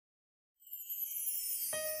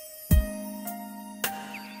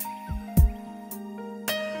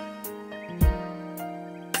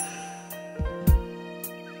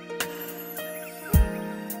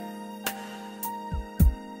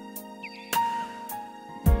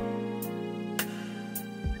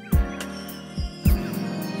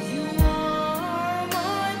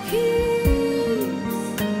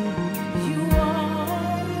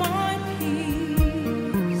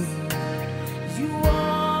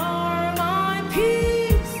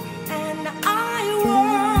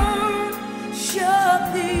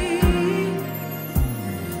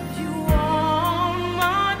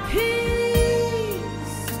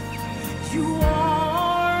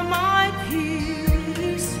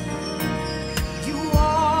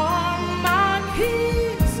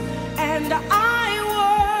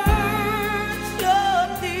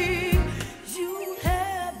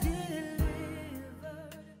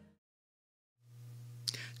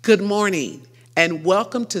Good morning and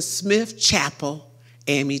welcome to Smith Chapel,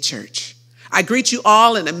 AME Church. I greet you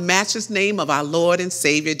all in the matchless name of our Lord and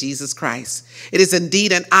Savior, Jesus Christ. It is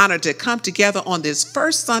indeed an honor to come together on this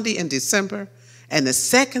first Sunday in December and the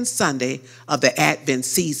second Sunday of the Advent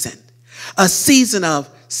season, a season of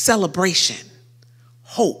celebration,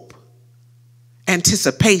 hope,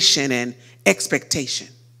 anticipation, and expectation.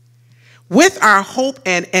 With our hope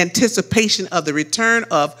and anticipation of the return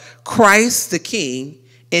of Christ the King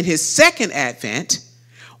in his second advent,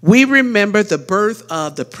 we remember the birth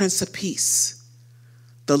of the Prince of Peace,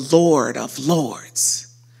 the Lord of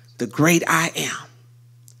Lords, the great I Am,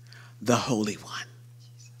 the Holy One.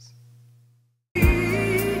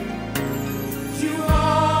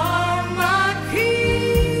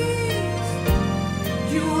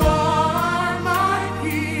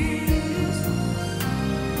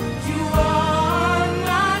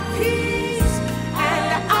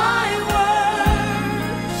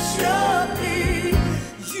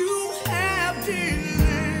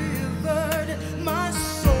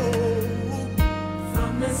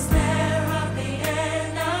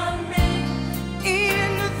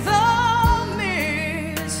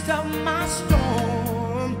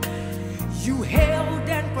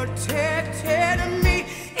 Protected me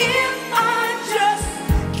if I just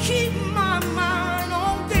keep my mind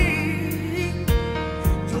on thee,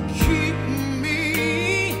 to keep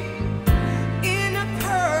me in a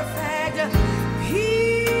perfect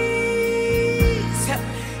peace,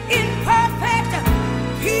 in perfect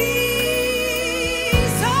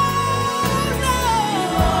peace. Oh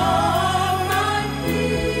Lord, my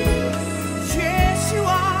peace. Yes, you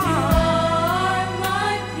are.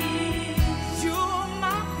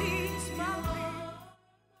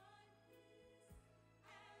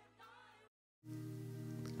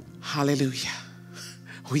 Hallelujah.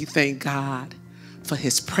 We thank God for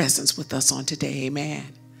his presence with us on today.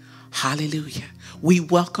 Amen. Hallelujah. We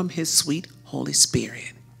welcome his sweet Holy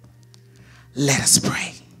Spirit. Let us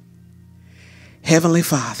pray. Heavenly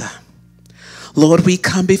Father, Lord, we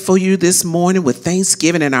come before you this morning with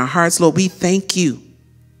thanksgiving in our hearts. Lord, we thank you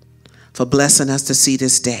for blessing us to see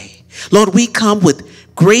this day. Lord, we come with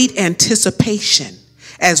great anticipation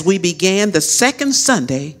as we began the second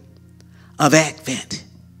Sunday of Advent.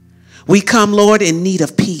 We come, Lord, in need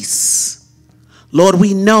of peace. Lord,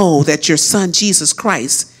 we know that your Son, Jesus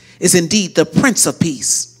Christ, is indeed the Prince of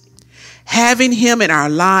Peace. Having him in our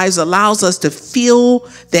lives allows us to feel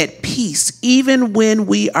that peace even when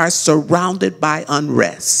we are surrounded by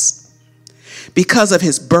unrest. Because of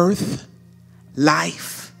his birth,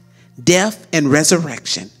 life, death, and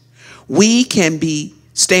resurrection, we can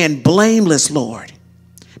stand blameless, Lord,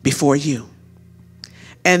 before you.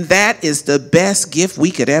 And that is the best gift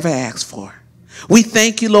we could ever ask for. We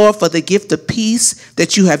thank you, Lord, for the gift of peace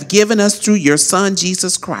that you have given us through your Son,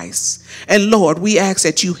 Jesus Christ. And Lord, we ask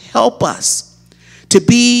that you help us to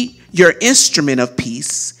be your instrument of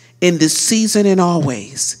peace in this season and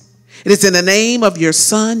always. It is in the name of your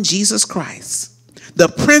Son, Jesus Christ, the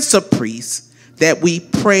Prince of Peace, that we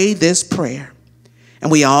pray this prayer.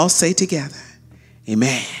 And we all say together,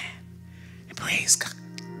 amen. And praise God.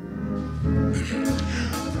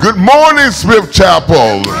 Good morning, Smith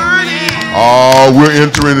Chapel. We're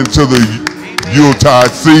entering into the Yuletide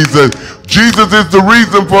season. Jesus is the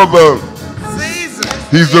reason for the season.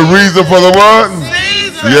 He's the reason for the what?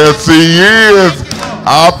 Season. Yes, he is.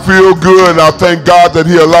 I feel good. I thank God that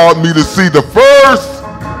he allowed me to see the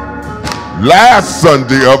last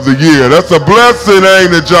Sunday of the year. That's a blessing,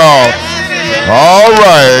 ain't it, y'all? All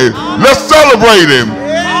right. Let's celebrate him.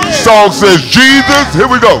 The song says, Jesus. Here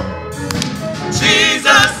we go.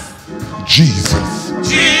 Jesus. Jesus.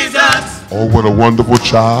 Oh, what a wonderful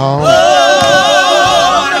child.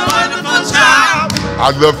 Oh, what a wonderful child.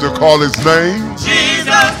 I love to call his name.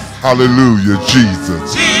 Jesus. Hallelujah,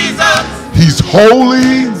 Jesus. Jesus. He's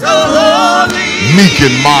holy. So holy. Meek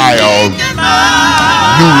and mild.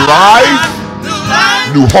 New life.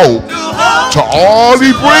 New hope. To all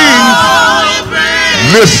he brings.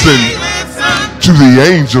 Listen to the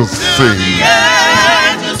angels sing.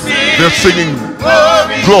 They're singing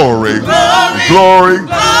glory, glory, glory,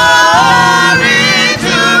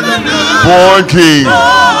 to the newborn King.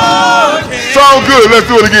 Sound good. Let's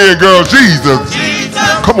do it again, girl. Jesus.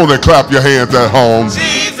 Come on and clap your hands at home.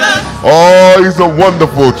 Oh, he's a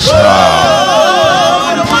wonderful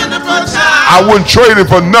child. I wouldn't trade him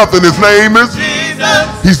for nothing. His name is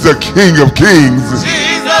He's the King of Kings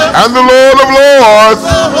and the Lord of Lords.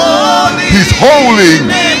 He's holy,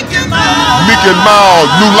 meek and mild.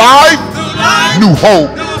 New life, new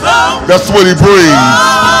hope. That's what he brings.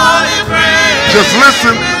 Just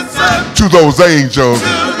listen to those angels.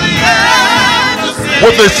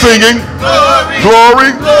 What they singing? Glory.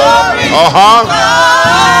 Glory. Glory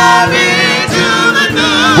to the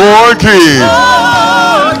Born King.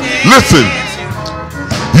 Listen,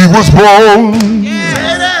 he was born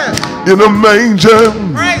in a manger,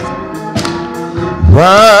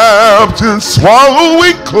 wrapped in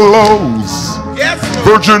swaddling clothes.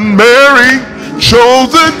 Virgin Mary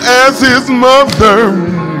chosen as his mother,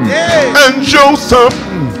 and Joseph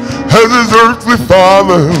as his earthly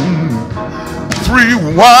father. 3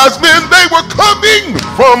 wise men, they were coming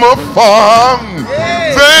from afar.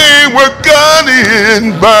 They were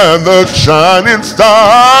guided by the shining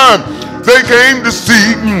star. They came to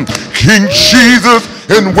see King Jesus,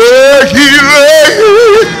 and where he lay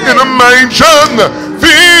in a mansion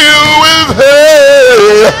filled with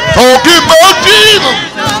hay. Talking about Jesus,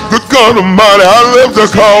 good God Almighty, I love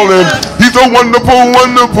to call him. He's a wonderful,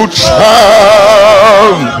 wonderful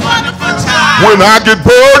child. When I get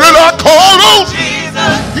bored and I call on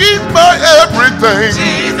Jesus, he's my everything.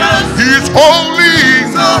 He's holy,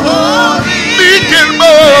 meek and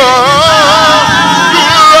mild,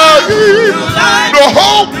 the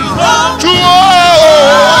hope to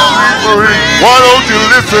all. Why don't you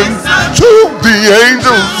listen to the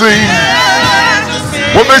angels sing?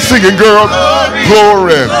 What they singing, girl?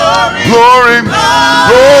 Glory, glory,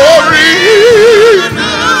 glory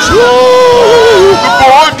to the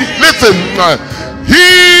born. Listen,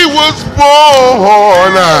 he was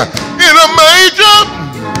born in a manger,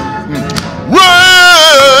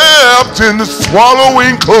 wrapped in the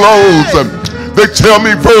swaddling clothes. They tell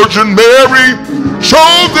me Virgin Mary,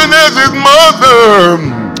 chosen as his mother,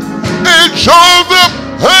 and Joseph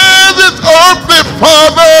as his earthly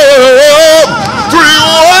father. 3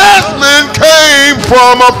 wise men came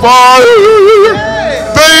from afar.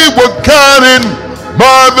 They were guided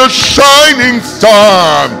by the shining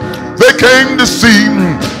star. They came to see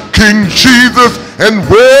King Jesus, and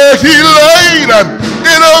where he laid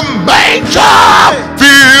in a manger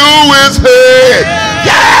filled with hay.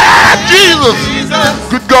 Yeah, Jesus.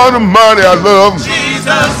 Good God Almighty, I love him.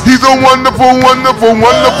 He's a wonderful, wonderful,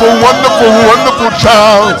 wonderful, wonderful, wonderful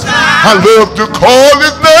child. I love to call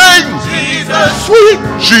his name. Sweet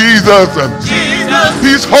Jesus.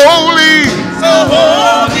 He's holy,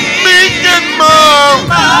 meek and mild.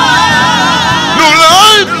 New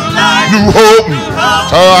life, new hope.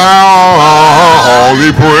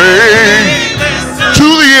 Only pray to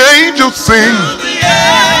the angels sing.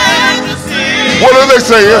 What are they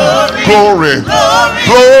saying? Glory,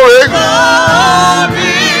 glory,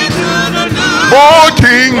 born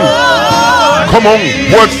King. Come on,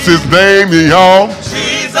 what's his name, y'all?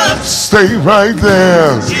 Stay right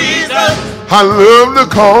there. I love to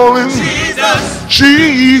call him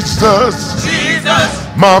Jesus.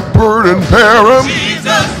 My burden bearer,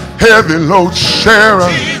 heavy load sharer.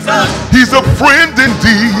 He's a friend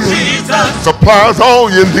indeed, supplies all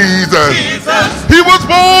your needs. He was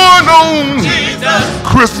born on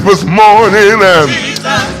Christmas morning, and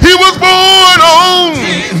he was born on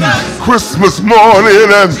Christmas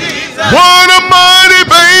morning, and what a mighty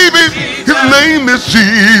baby, his name is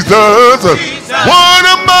Jesus. What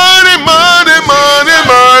a mighty, mighty, mighty,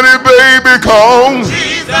 mighty baby called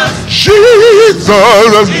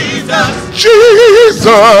Jesus. Jesus,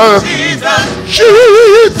 Jesus,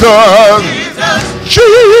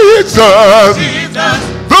 Jesus.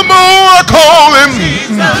 The more I call him,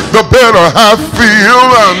 the better I feel.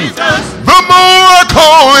 The more I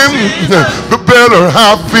call him, the better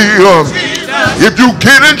I feel. If you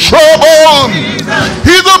get in trouble,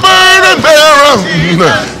 he's a burden bearer,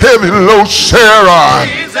 heavy load sharer.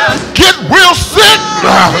 Get real sick,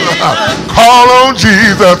 call on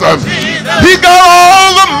Jesus. He got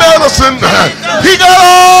all the medicine. He got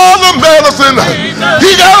all the medicine.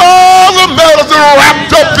 He got all the medicine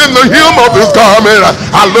wrapped up in the hem of his garment.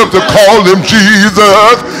 I love to call him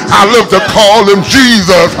Jesus. I love to call him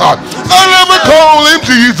Jesus. I love to call him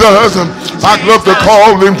Jesus. I love to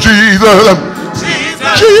call him Jesus.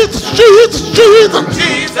 Jesus, Jesus, Jesus,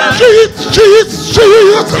 Jesus, Jesus,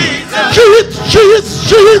 Jesus, Jesus, Jesus, Jesus,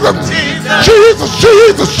 Jesus, Jesus,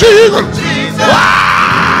 Jesus,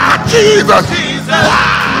 Jesus, Jesus,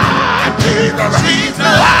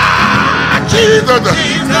 Jesus, Jesus,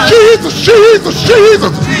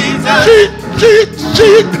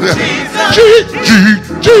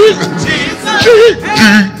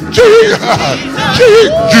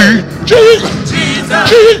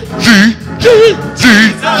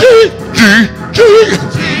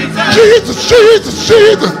 Jesus, Jesus,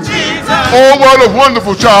 Jesus. Oh, what a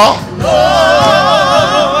wonderful child.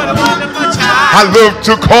 I love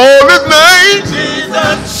to call his name.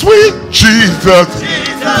 Sweet Jesus.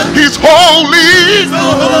 He's holy,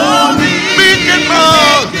 meek making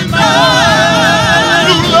mine.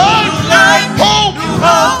 New life, hope,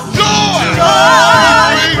 joy.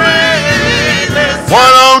 Why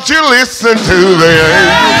don't you listen to the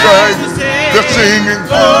angels sing? They're singing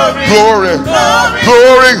glory,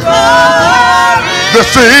 glory. They're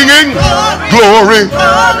singing glory,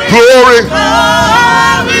 glory.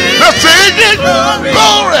 They're singing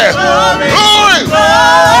glory, glory.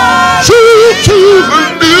 To the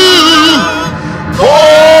new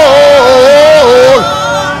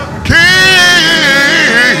King.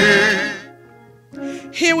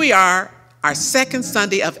 Here we are, our second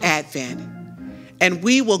Sunday of Advent, and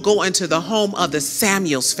we will go into the home of the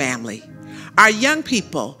Samuels family. Our young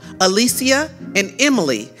people, Alicia and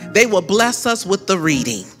Emily, they will bless us with the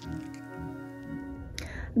reading.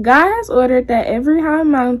 God has ordered that every high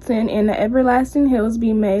mountain and the everlasting hills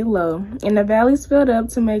be made low, and the valleys filled up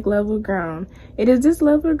to make level ground. It is this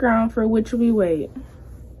level ground for which we wait.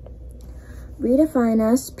 Redefine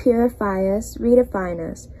us, purify us, redefine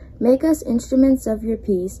us. Make us instruments of your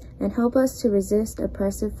peace, and help us to resist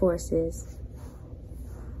oppressive forces.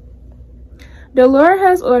 The Lord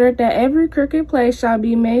has ordered that every crooked place shall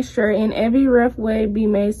be made straight, and every rough way be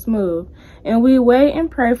made smooth. And we wait and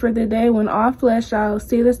pray for the day when all flesh shall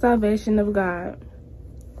see the salvation of God.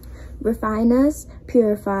 Refine us,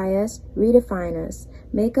 purify us, redefine us.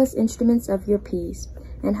 Make us instruments of your peace,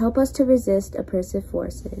 and help us to resist oppressive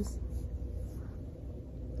forces.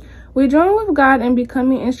 We join with God in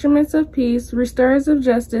becoming instruments of peace, restorers of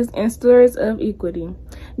justice, and stewards of equity.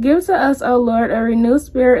 Give to us, O Lord, a renewed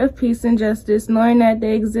spirit of peace and justice, knowing that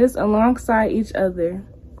they exist alongside each other.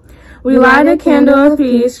 We light a candle of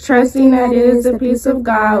peace, trusting that it is the peace of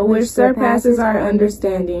God which surpasses our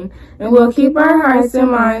understanding, and will keep our hearts and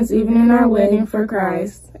minds even in our waiting for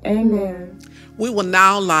Christ. Amen. We will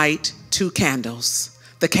now light two candles,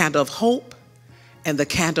 the candle of hope and the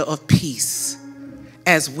candle of peace,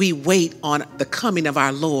 as we wait on the coming of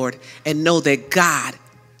our Lord and know that God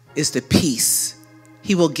is the peace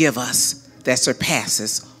He will give us that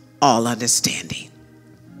surpasses all understanding.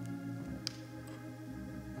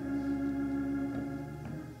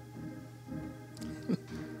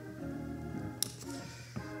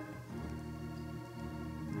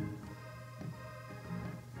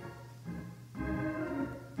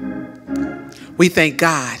 We thank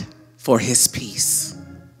God for His peace.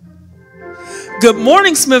 Good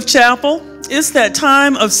morning, Smith Chapel. It's that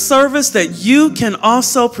time of service that you can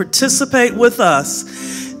also participate with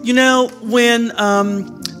us. You know, when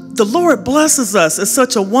the Lord blesses us, it's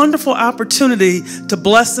such a wonderful opportunity to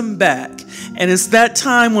bless Him back. And it's that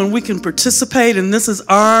time when we can participate, and this is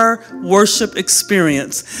our worship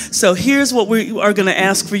experience. So here's what we are going to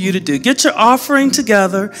ask for you to do. Get your offering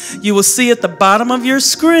together. You will see at the bottom of your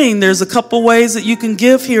screen, there's a couple ways that you can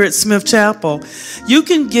give here at Smith Chapel. You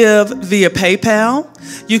can give via PayPal.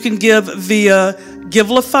 You can give via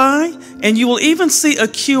Givelify. And you will even see a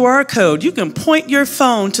QR code. You can point your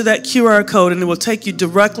phone to that QR code, and it will take you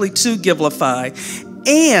directly to Givelify.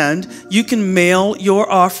 And you can mail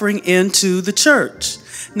your offering into the church.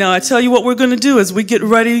 Now, I tell you what we're going to do as we get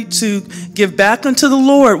ready to give back unto the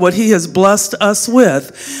Lord what He has blessed us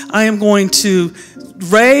with. I am going to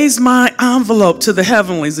raise my envelope to the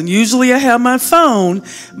heavenlies. And usually I have my phone,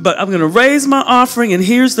 but I'm going to raise my offering. And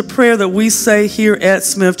here's the prayer that we say here at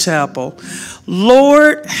Smith Chapel.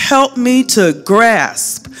 Lord, help me to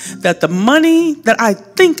grasp that the money that I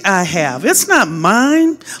think I have, it's not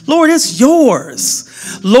mine. Lord, it's yours.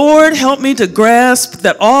 Lord, help me to grasp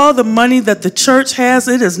that all the money that the church has,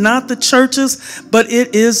 it is not the church's, but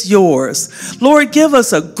it is yours. Lord, give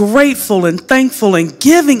us a grateful and thankful and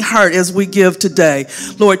giving heart as we give today.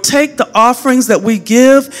 Lord, take the offerings that we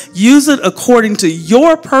give, use it according to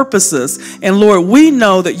your purposes. And Lord, we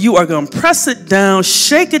know that you are going to press it down,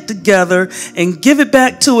 shake it together, and give it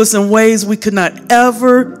back to us in ways we could not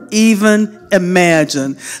ever even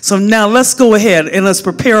imagine. So now let's go ahead and let's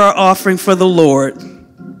prepare our offering for the Lord.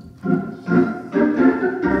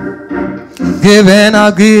 Give and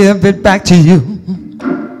I'll give it back to you.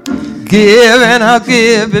 Give and I'll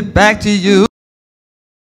give it back to you.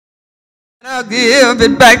 I'll give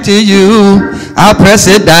it back to you. I'll press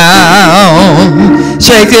it down,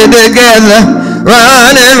 shake it together,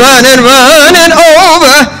 running, running, running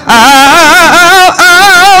over.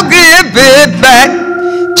 I'll give it back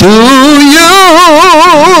to you.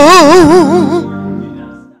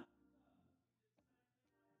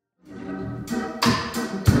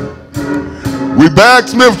 We back,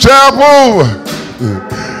 Smith Chapel.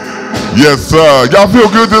 Yes, sir. Y'all feel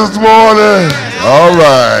good this morning? All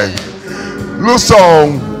right. Little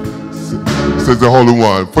song, says the Holy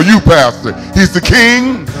One. For you, Pastor. He's the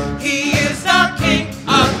King. He is the King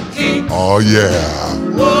of Kings. Oh, yeah.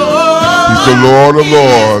 He's the Lord of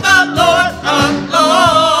Lords.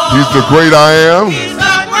 He's the great I am.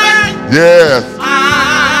 Yes.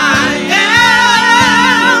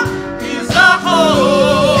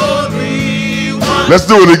 Let's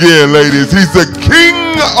do it again, ladies. He's the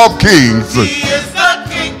King of Kings. He is the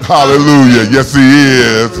King. Hallelujah. Yes, he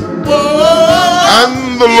is.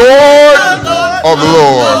 And the Lord of the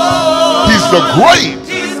Lord. He's the great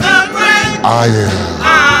I am.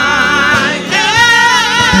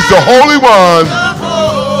 He's the Holy One.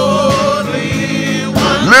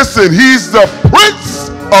 Listen, he's the Prince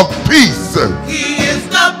of Peace. He is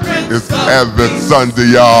the Prince It's of Advent Peace. Sunday,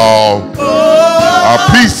 y'all. Our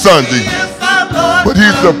Peace Sunday. But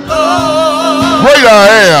he's the great I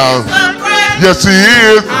am. Yes, he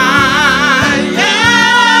is.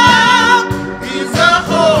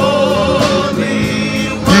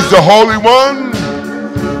 He's the Holy One.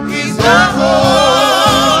 He's the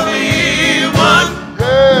Holy One.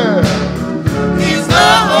 Yeah. He's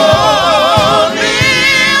the Holy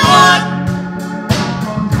One.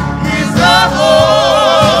 He's the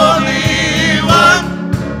Holy One.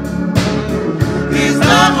 He's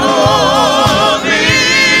the Holy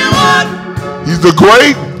One. He's the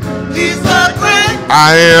great He's the great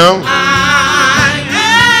I am. I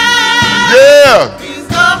am. Yeah. He's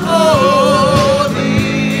the Holy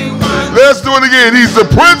One. Let's do it again. He's the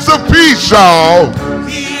Prince of Peace, y'all.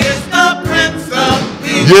 He is the Prince of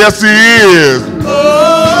Peace. Yes, he is.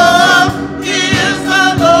 Oh, he is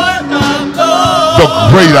the Lord of Lords. The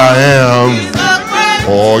great I am. He's the great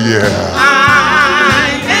Oh, yeah.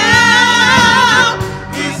 I am.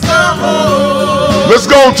 He's the Holy Let's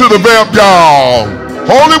go to the vamp, y'all.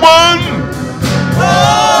 Holy One.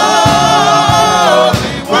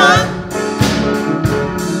 One.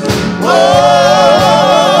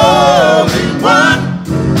 Holy One.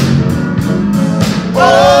 Holy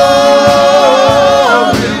One.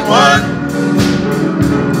 Holy One.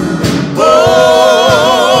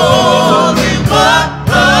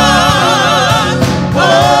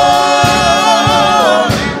 Holy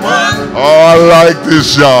One. Oh, I like this,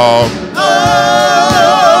 y'all. Holy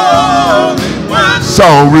One.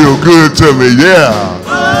 Sound real good to me, yeah.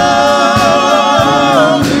 Holy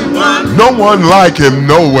One. No one like him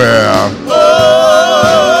nowhere.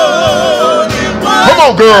 Holy One. Come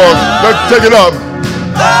on, girls. Let's take it up.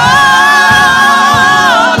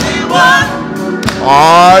 Holy One.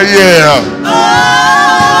 Oh, yeah.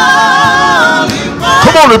 Holy One.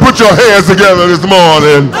 Come on and put your hands together this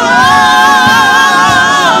morning. Holy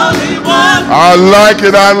One. I like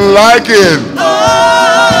it. I like it.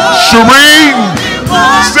 Shireen,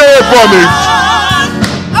 say it for me.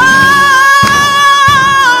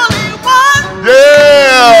 Holy One.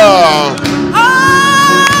 Yeah. Holy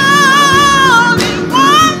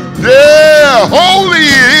One. Yeah. Holy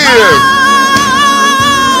he is.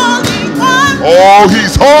 Holy One. Oh,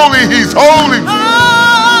 he's holy. He's holy.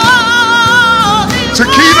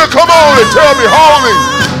 Chiquita, come on and tell me holy.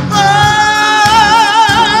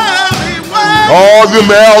 All them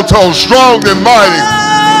altos, strong and mighty.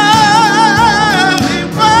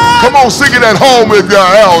 Come on, sing it at home with your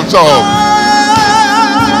alto.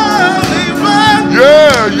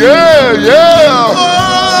 Yeah, yeah, yeah.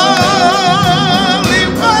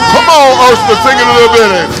 Come on, Ursula, sing it a little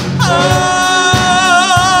bit.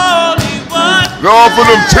 Go for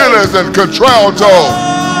them tenors and contralto.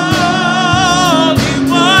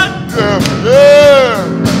 Yeah, yeah.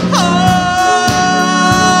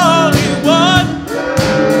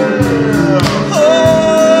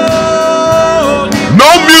 No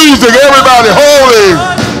music, everybody holy.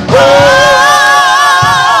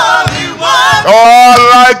 Oh, I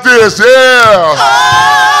like this, yeah.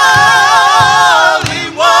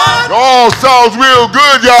 Oh, sounds real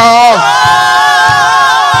good, y'all.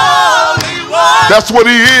 That's what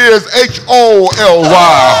he is,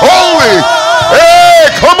 H-O-L-Y. Holy. Hey,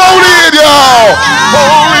 come on in, y'all.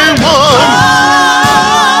 Holy One.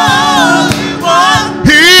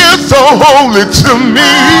 He is so holy to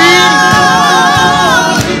me.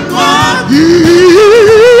 He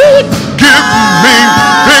gives me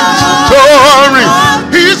victory.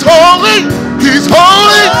 He's holy. He's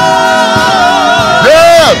holy.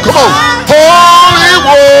 Yeah, come on. Holy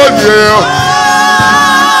One, yeah.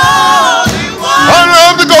 I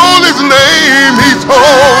love to call his name. He's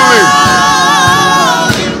holy.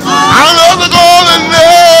 I love to call his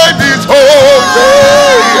name. He's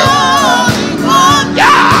holy.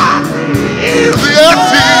 Yeah. Yes,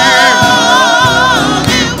 he is.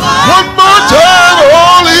 One more time,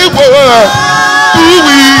 Holy One.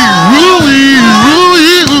 Ooh-wee, ooh-wee,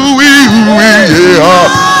 ooh-wee, ooh-wee, ooh-wee, yeah.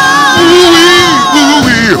 Ooh-wee,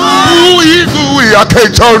 ooh-wee, ooh-wee, ooh-wee. I I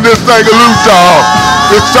can't turn this thing loose, y'all.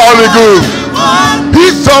 It's solid good.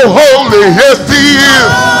 He's so holy, yes he is.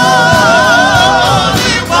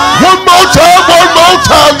 One more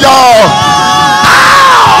time, y'all.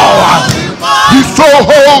 Ow! He's so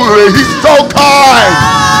holy, he's so kind.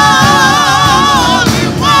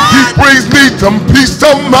 He brings me some peace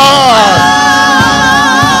of mind.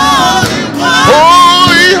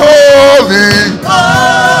 Holy, holy,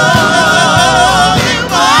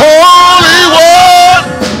 holy one.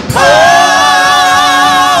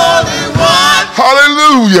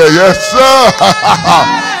 Hallelujah, yes sir.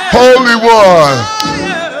 Holy one.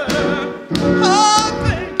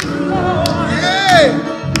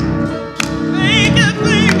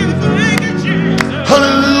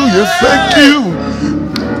 Hallelujah, thank you.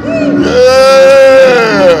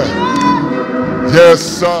 Yeah. Yes,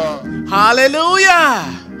 sir. Hallelujah.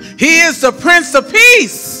 He is the Prince of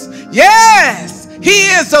Peace. Yes. He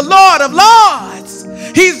is the Lord of Lords.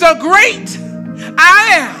 He's the great I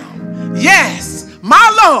am. Yes. My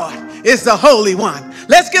Lord is the Holy One.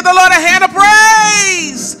 Let's give the Lord a hand of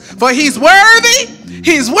praise. For he's worthy.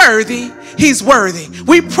 He's worthy. He's worthy.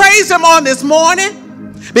 We praise him on this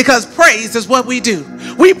morning because praise is what we do.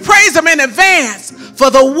 We praise him in advance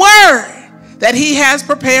for the word that he has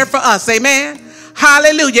prepared for us. Amen.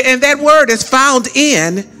 Hallelujah. And that word is found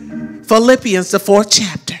in Philippians, the 4th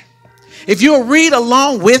chapter. If you'll read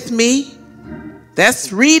along with me,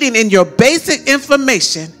 that's reading in your basic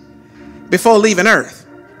information before leaving earth.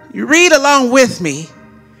 You read along with me.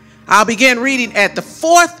 I'll begin reading at the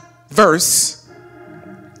 4th verse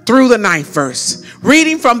through the 9th verse,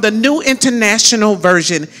 reading from the New International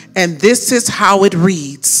Version, and this is how it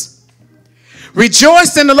reads.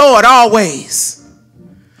 Rejoice in the Lord always.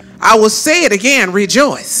 I will say it again,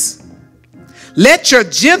 rejoice. Let your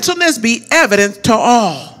gentleness be evident to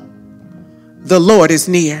all. The Lord is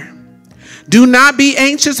near. Do not be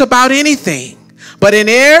anxious about anything, but in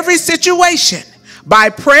every situation, by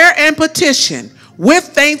prayer and petition, with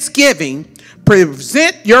thanksgiving,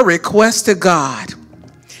 present your request to God.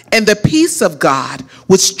 And the peace of God,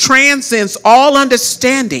 which transcends all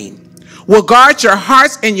understanding, will guard your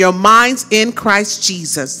hearts and your minds in Christ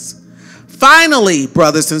Jesus. Finally,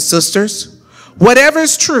 brothers and sisters, whatever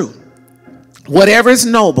is true, whatever is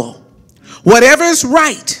noble, whatever is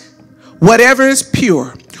right, whatever is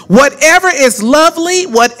pure, whatever is lovely,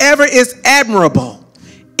 whatever is admirable,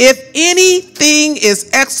 if anything is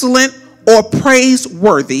excellent or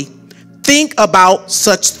praiseworthy, think about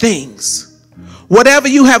such things. Whatever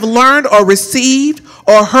you have learned or received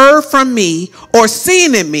or heard from me or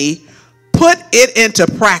seen in me, put it into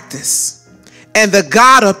practice, and the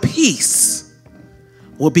God of peace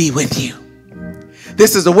will be with you.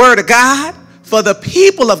 This is the word of God for the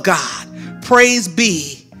people of God. Praise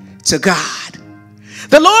be to God.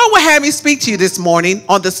 The Lord will have me speak to you this morning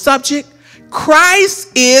on the subject, Christ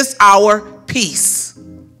is our peace.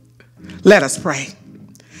 Let us pray.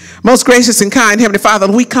 Most gracious and kind Heavenly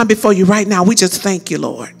Father, we come before you right now. We just thank you,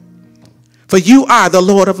 Lord. For you are the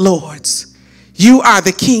Lord of Lords. You are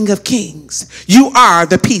the King of Kings. You are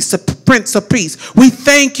the Prince of Peace. We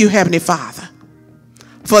thank you, Heavenly Father,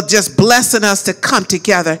 for just blessing us to come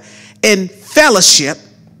together in fellowship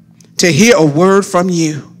to hear a word from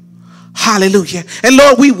you. Hallelujah. And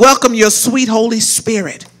Lord, we welcome your sweet Holy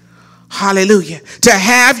Spirit. Hallelujah. To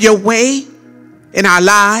have your way in our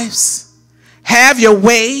lives. Have your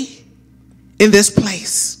way in this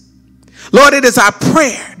place. Lord, it is our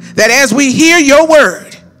prayer that as we hear your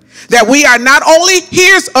word, that we are not only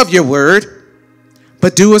hearers of your word,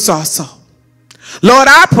 but doers also. Lord,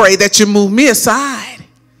 I pray that you move me aside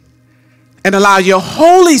and allow your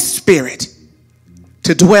Holy Spirit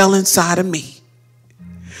to dwell inside of me.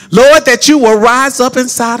 Lord, that you will rise up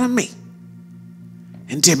inside of me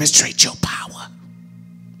and demonstrate your power.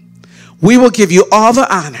 We will give you all the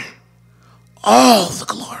honor, all the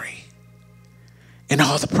glory, and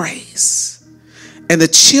all the praise. And the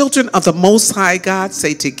children of the Most High God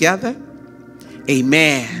say together,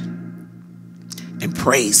 amen, and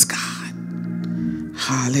praise God.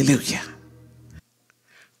 Hallelujah.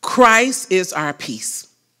 Christ is our peace.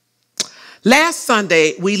 Last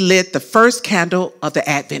Sunday, we lit the first candle of the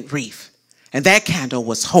Advent wreath, and that candle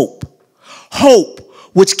was hope. Hope,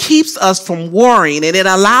 which keeps us from worrying, and it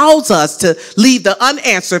allows us to leave the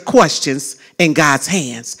unanswered questions in God's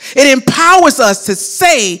hands. It empowers us to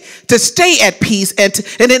stay at peace, and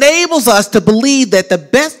enables us to believe that the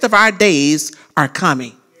best of our days are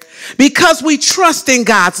coming. Because we trust in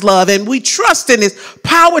God's love and we trust in his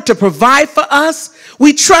power to provide for us,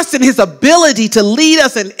 we trust in his ability to lead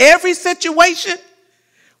us in every situation,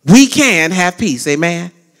 we can have peace.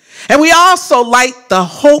 Amen. And we also light the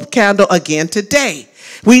hope candle again today.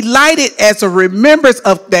 We light it as a remembrance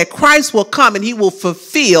of that Christ will come and he will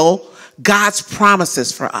fulfill God's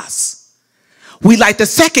promises for us. We light the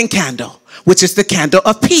second candle, which is the candle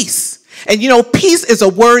of peace. And you know, peace is a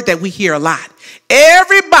word that we hear a lot.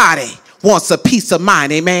 Everybody wants a peace of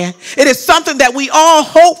mind, amen? It is something that we all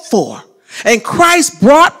hope for. And Christ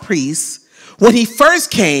brought peace when he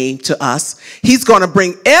first came to us. He's going to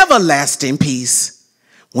bring everlasting peace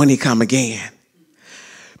when he come again.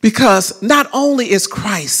 Because not only is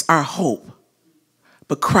Christ our hope,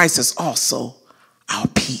 but Christ is also our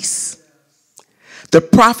peace. The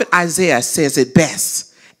prophet Isaiah says it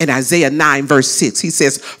best in Isaiah 9 verse 6. He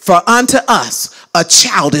says, "For unto us a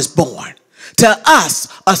child is born. To us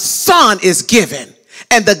a son is given.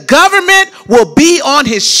 And the government will be on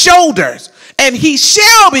his shoulders. And he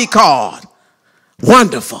shall be called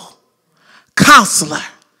Wonderful, Counselor,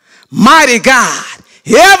 Mighty God,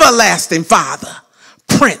 Everlasting Father,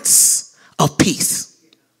 Prince of Peace."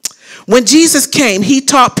 When Jesus came, he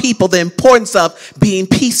taught people the importance of being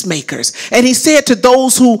peacemakers. And he said to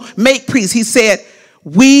those who make peace, he said,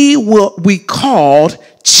 we will be called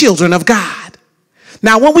children of God.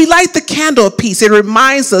 Now, when we light the candle of peace, it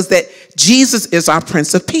reminds us that Jesus is our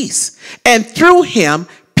Prince of Peace. And through him,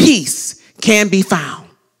 peace can be found.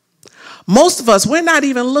 Most of us, we're not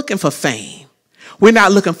even looking for fame. We're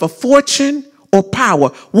not looking for fortune or power.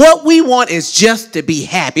 What we want is just to be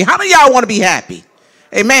happy. How many of y'all want to be happy?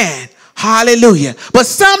 Amen. Hallelujah. But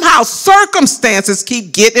somehow circumstances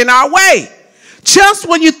keep getting in our way. Just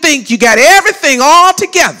when you think you got everything all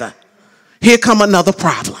together, here come another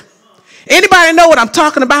problem. Anybody know what I'm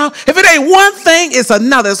talking about? If it ain't one thing, it's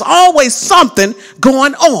another. There's always something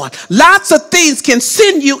going on. Lots of things can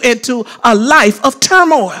send you into a life of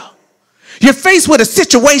turmoil. You're faced with a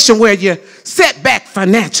situation where you're set back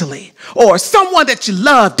financially, or someone that you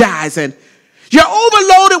love dies, and you're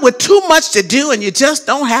overloaded with too much to do, and you just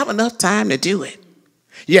don't have enough time to do it.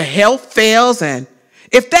 Your health fails, and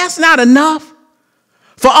if that's not enough,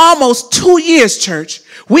 for almost 2 years, church,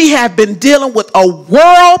 we have been dealing with a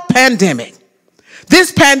world pandemic.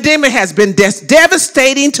 This pandemic has been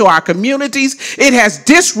devastating to our communities. It has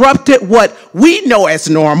disrupted what we know as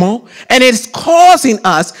normal, and it's causing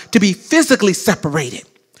us to be physically separated.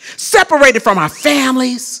 Separated from our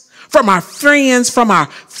families, from our friends, from our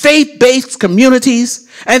faith-based communities.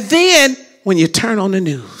 And then when you turn on the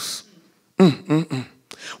news,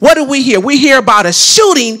 what do we hear? We hear about a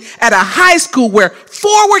shooting at a high school where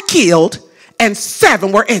 4 were killed and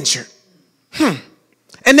 7 were injured.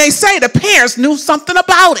 And they say the parents knew something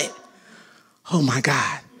about it. Oh my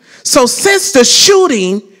God. So since the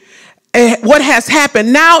shooting, what has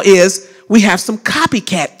happened now is we have some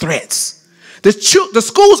copycat threats. The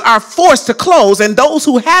schools are forced to close, and those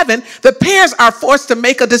who haven't, the parents are forced to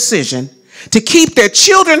make a decision to keep their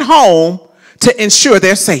children home to ensure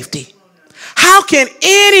their safety. How can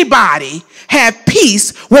anybody have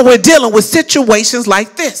peace when we're dealing with situations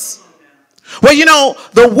like this? Well, you know,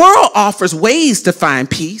 the world offers ways to find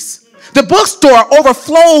peace. The bookstore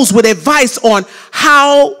overflows with advice on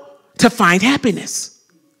how to find happiness.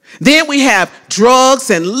 Then we have drugs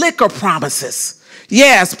and liquor promises.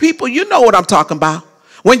 Yes, people, you know what I'm talking about.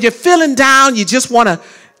 When you're feeling down, you just want to,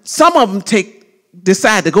 some of them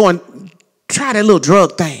decide to go and try that little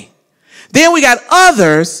drug thing. Then we got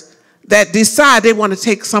others that decide they want to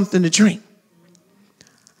take something to drink.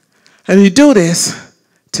 And you do this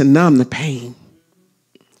to numb the pain.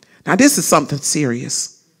 Now, this is something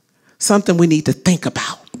serious, something we need to think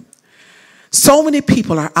about. So many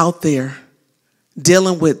people are out there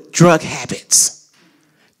dealing with drug habits,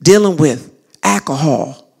 dealing with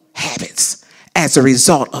alcohol habits as a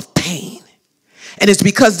result of pain. And it's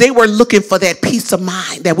because they were looking for that peace of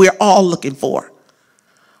mind that we're all looking for.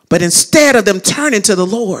 But instead of them turning to the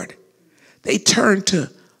Lord, they turn to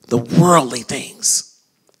the worldly things.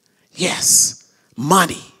 Yes,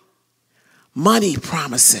 money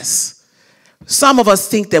promises. Some of us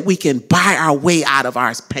think that we can buy our way out of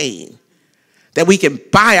our pain, that we can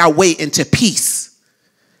buy our way into peace.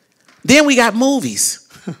 Then we got movies.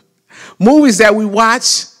 Movies that we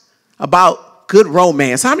watch about good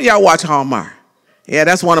romance. How many of y'all watch Hallmark? Yeah,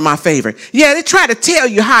 that's one of my favorite. Yeah, they try to tell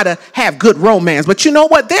you how to have good romance. But you know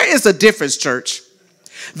what? There is a difference, church.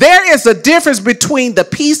 There is a difference between the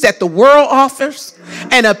peace that the world offers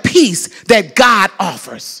and a peace that God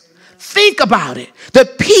offers. Think about it. The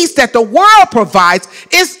peace that the world provides,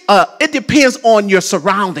 it depends on your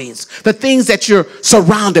surroundings, the things that you're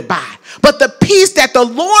surrounded by. But the peace that the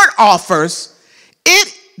Lord offers,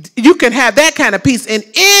 you can have that kind of peace in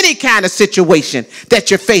any kind of situation that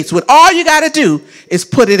you're faced with. All you got to do is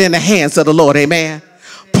put it in the hands of the Lord. Amen.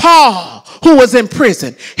 Paul, who was in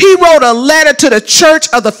prison, he wrote a letter to the church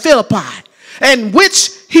of the Philippi, in which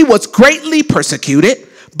he was greatly persecuted.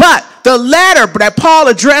 But the letter that Paul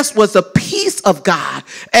addressed was the peace of God,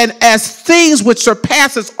 and as things which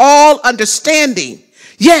surpasses all understanding.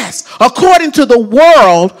 Yes, according to the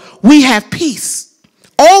world, we have peace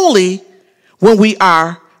only when we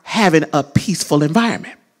are having a peaceful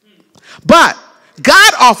environment. But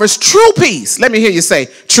God offers true peace. Let me hear you say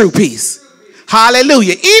true peace.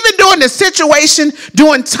 Hallelujah. Even during the situation,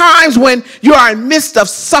 during times when you are in the midst of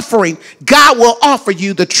suffering, God will offer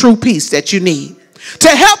you the true peace that you need. To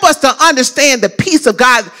help us to understand the peace of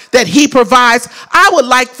God that he provides, I would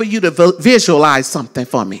like for you to visualize something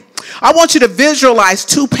for me. I want you to visualize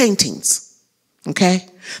two paintings, okay?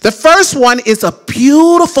 The first one is a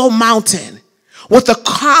beautiful mountain with a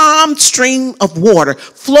calm stream of water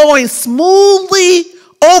flowing smoothly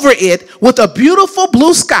over it with a beautiful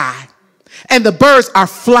blue sky, and the birds are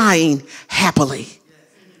flying happily.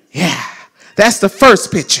 Yeah, that's the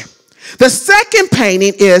first picture. The second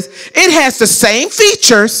painting is, it has the same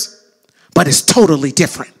features, but it's totally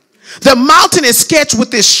different. The mountain is sketched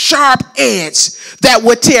with this sharp edge that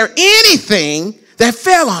would tear anything that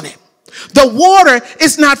fell on it. The water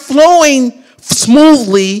is not flowing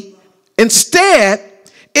smoothly. Instead,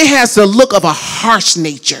 it has the look of a harsh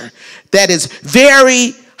nature that is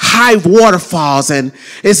very high waterfalls, and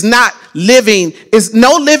it's not living. It's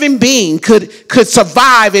no living being could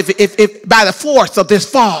survive if by the force of this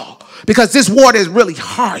fall, because this water is really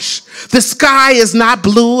harsh. The sky is not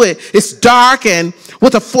blue. It's dark and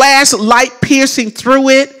with a flash light piercing through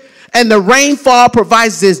it, and the rainfall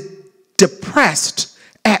provides this depressed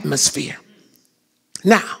atmosphere.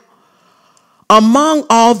 Now, among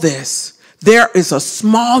all this, there is a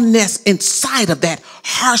small nest inside of that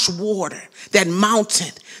harsh water, that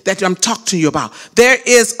mountain that I'm talking to you about. There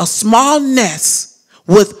is a small nest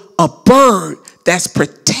with a bird that's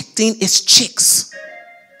protecting its chicks.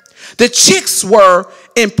 The chicks were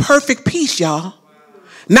in perfect peace, y'all.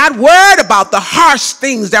 Not worried about the harsh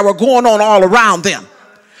things that were going on all around them.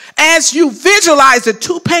 As you visualize the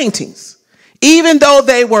two paintings, even though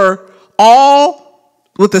they were all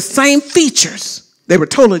with the same features, they were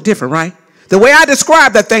totally different, right? The way I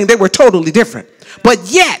described that thing, they were totally different. But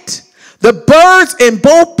yet, the birds in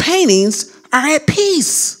both paintings are at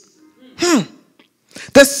peace.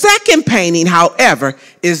 The second painting, however,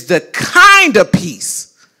 is the kind of peace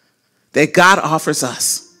that God offers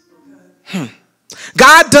us.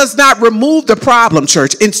 God does not remove the problem,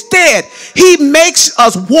 church. Instead, he makes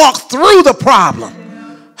us walk through the problem.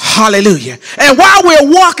 Hallelujah. And while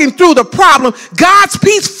we're walking through the problem, God's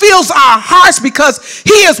peace fills our hearts because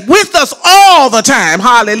he is with us all the time.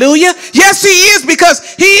 Hallelujah. Yes, he is,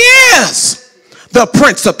 because he is the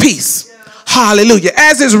Prince of Peace. Hallelujah.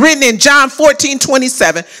 As is written in John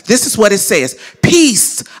 14:27, this is what it says.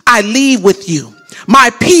 Peace I leave with you. My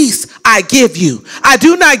peace I give you. I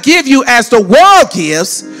do not give you as the world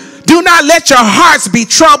gives. Do not let your hearts be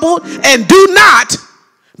troubled, and do not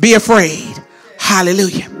be afraid.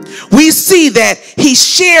 Hallelujah. We see that he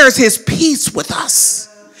shares his peace with us.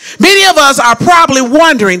 Many of us are probably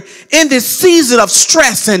wondering, in this season of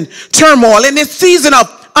stress and turmoil, in this season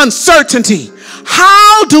of uncertainty,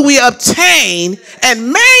 how do we obtain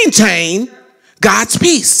and maintain God's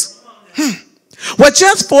peace? Well,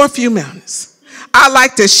 just for a few minutes, I'd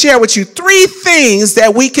like to share with you 3 things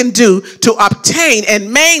that we can do to obtain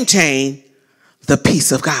and maintain the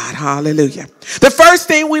peace of God. Hallelujah. The first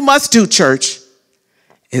thing we must do, church,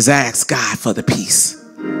 is ask God for the peace.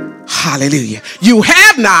 Hallelujah. You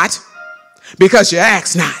have not because you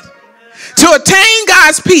ask not. To attain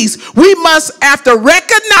God's peace, we must, after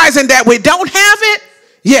recognizing that we don't have it,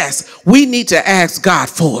 yes, we need to ask God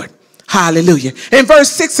for it. Hallelujah. In verse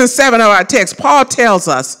 6 and 7 of our text, Paul tells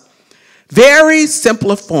us, very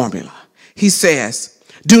simple formula. He says,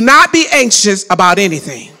 do not be anxious about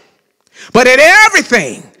anything, but in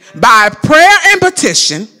everything, by prayer and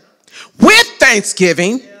petition, with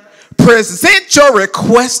thanksgiving, present your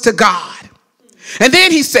request to God. And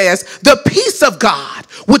then he says, the peace of God,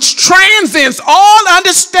 which transcends all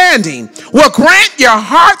understanding, will grant your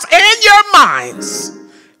hearts and your minds,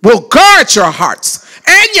 will guard your hearts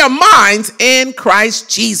and your minds in Christ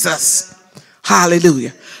Jesus.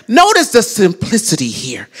 Hallelujah. Notice the simplicity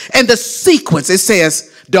here and the sequence. It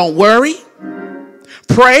says, don't worry,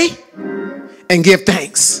 pray, and give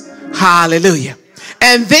thanks. Hallelujah.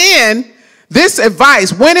 And then this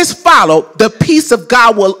advice, when it's followed, the peace of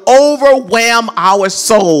God will overwhelm our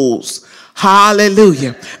souls.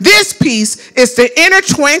 Hallelujah. This peace is the inner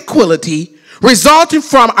tranquility resulting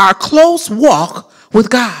from our close walk with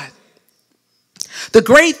God. The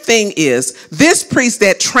great thing is this peace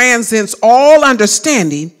that transcends all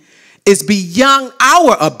understanding is beyond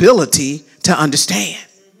our ability to understand.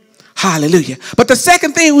 Hallelujah. But the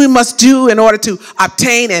second thing we must do in order to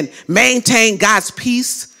obtain and maintain God's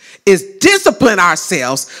peace is discipline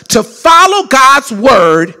ourselves to follow God's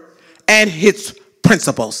word and his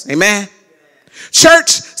principles. Amen. Church,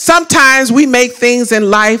 sometimes we make things in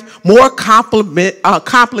life more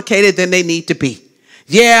complicated than they need to be.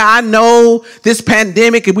 Yeah, I know this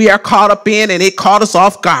pandemic we are caught up in and it caught us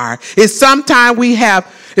off guard. It's something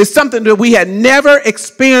that we had never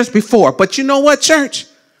experienced before. But you know what, church?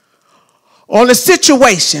 On this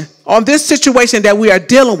situation that we are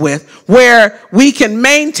dealing with, where we can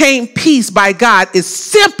maintain peace by God is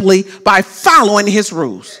simply by following his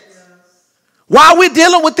rules. While we're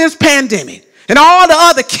dealing with this pandemic and all the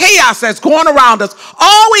other chaos that's going around us,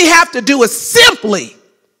 all we have to do is simply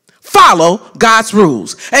follow God's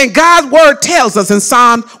rules. And God's word tells us in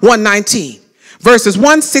Psalm 119, verses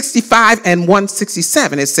 165 and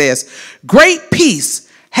 167, it says, "Great peace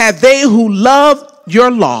have they who love your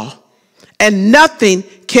law, and nothing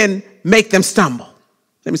can make them stumble."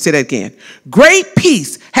 Let me say that again. "Great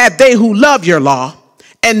peace have they who love your law,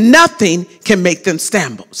 and nothing can make them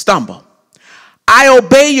stumble. I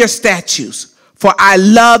obey your statutes, for I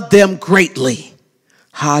love them greatly."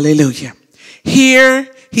 Hallelujah. Here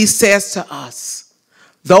he says to us,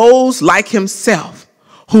 those like himself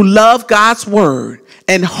who love God's word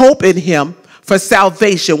and hope in him for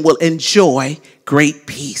salvation will enjoy great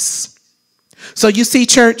peace. So you see,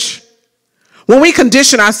 church, when we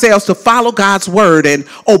condition ourselves to follow God's word and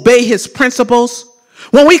obey his principles,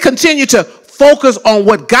 when we continue to focus on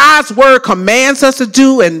what God's word commands us to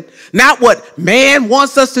do and not what man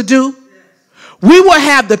wants us to do, we will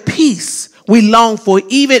have the peace we long for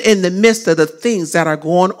even in the midst of the things that are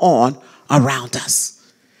going on around us.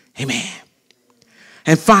 Amen.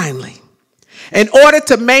 And finally, in order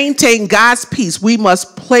to maintain God's peace, we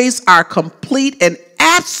must place our complete and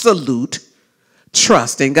absolute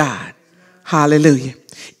trust in God. Hallelujah.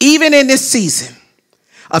 Even in this season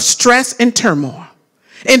of stress and turmoil,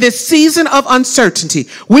 in this season of uncertainty,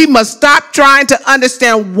 we must stop trying to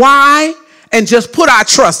understand why and just put our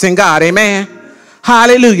trust in God. Amen.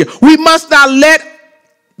 Hallelujah. We must not let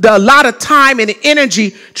a lot of time and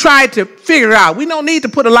energy try to figure it out. We don't need to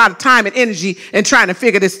put a lot of time and energy in trying to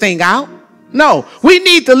figure this thing out. No, we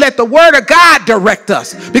need to let the word of God direct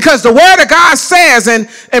us, because the word of God says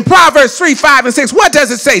in Proverbs 3, 5, and 6, what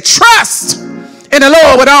does it say? Trust in the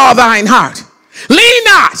Lord with all thine heart. Lean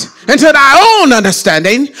not into thy own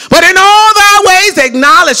understanding, but in all thy ways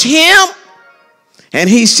acknowledge him, and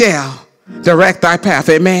he shall direct thy path.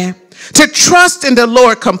 Amen. To trust in the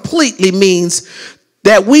Lord completely means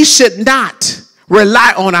that we should not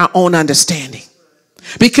rely on our own understanding,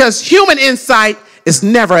 because human insight is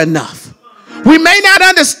never enough. We may not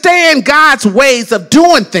understand God's ways of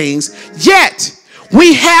doing things, yet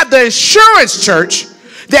we have the assurance, church,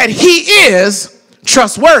 that he is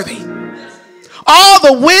trustworthy. All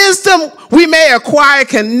the wisdom we may acquire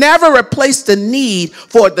can never replace the need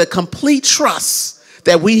for the complete trust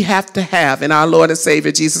that we have to have in our Lord and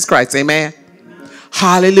Savior Jesus Christ. Amen.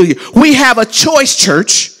 Hallelujah. We have a choice,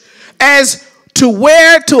 church, as to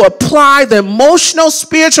where to apply the emotional,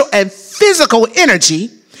 spiritual, and physical energy,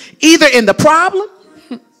 either in the problem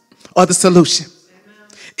or the solution.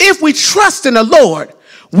 If we trust in the Lord,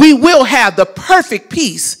 we will have the perfect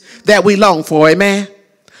peace that we long for. Amen.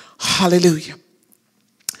 Hallelujah.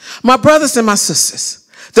 My brothers and my sisters,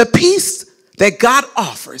 the peace that God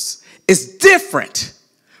offers is different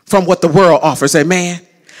from what the world offers. Amen.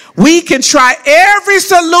 We can try every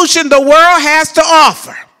solution the world has to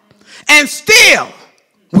offer, and still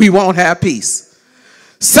we won't have peace.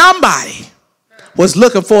 Somebody was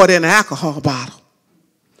looking for it in an alcohol bottle.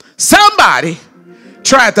 Somebody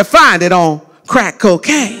tried to find it on crack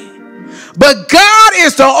cocaine. But God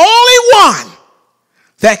is the only one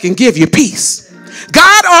that can give you peace.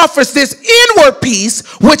 God offers this inward peace,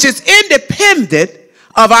 which is independent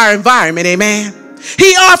of our environment. Amen.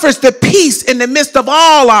 He offers the peace in the midst of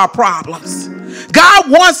all our problems.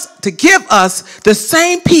 God wants to give us the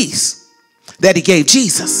same peace that he gave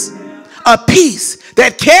Jesus. A peace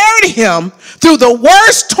that carried him through the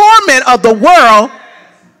worst torment of the world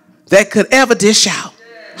that could ever dish out.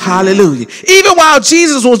 Hallelujah. Even while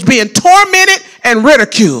Jesus was being tormented and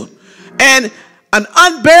ridiculed and an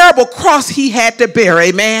unbearable cross he had to bear,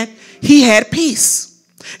 amen, he had peace.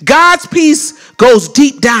 God's peace goes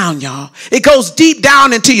deep down, y'all. It goes deep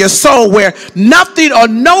down into your soul where nothing or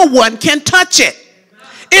no one can touch it.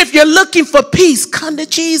 If you're looking for peace, come to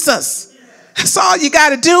Jesus. That's all you got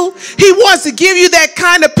to do. He wants to give you that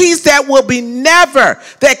kind of peace that will be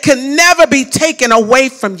that can never be taken away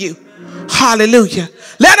from you. Hallelujah.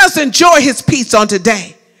 Let us enjoy his peace on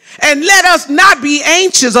today. And let us not be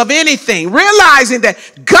anxious of anything, realizing that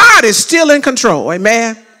God is still in control.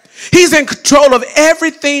 Amen. He's in control of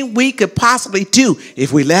everything we could possibly do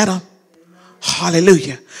if we let him.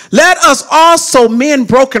 Hallelujah. Let us also mend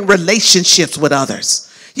broken relationships with others.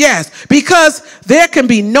 Yes, because there can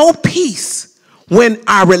be no peace when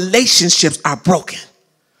our relationships are broken.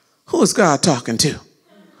 Who is God talking to?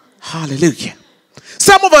 Hallelujah.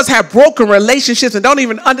 Some of us have broken relationships and don't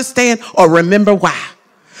even understand or remember why.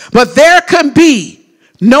 But there can be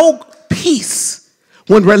no peace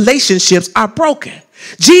when relationships are broken.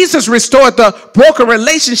 Jesus restored the broken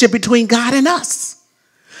relationship between God and us.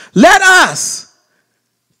 Let us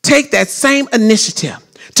take that same initiative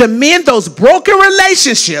to mend those broken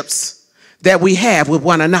relationships that we have with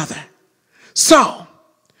one another. So,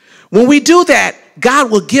 when we do that, God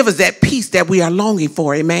will give us that peace that we are longing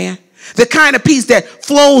for, amen? The kind of peace that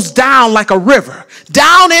flows down like a river,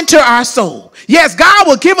 down into our soul. Yes, God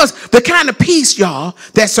will give us the kind of peace, y'all,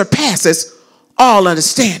 that surpasses all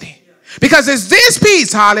understanding. Because it's this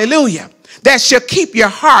peace, hallelujah, that shall keep your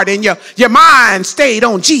heart and your mind stayed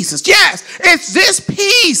on Jesus. Yes, it's this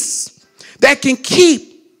peace that can keep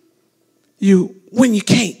you when you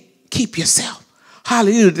can't keep yourself.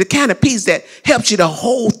 Hallelujah. The kind of peace that helps you to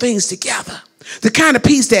hold things together. The kind of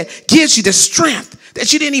peace that gives you the strength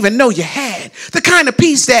that you didn't even know you had. The kind of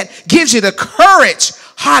peace that gives you the courage,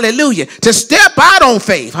 hallelujah, to step out on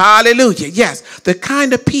faith. Hallelujah. Yes, the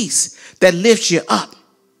kind of peace that lifts you up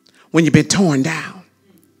when you've been torn down.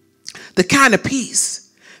 The kind of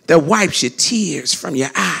peace that wipes your tears from your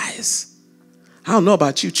eyes. I don't know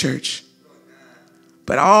about you, church,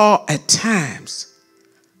 but at times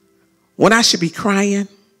when I should be crying,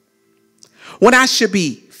 when I should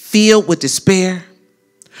be filled with despair,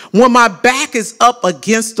 when my back is up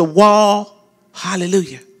against the wall,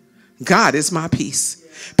 hallelujah, God is my peace.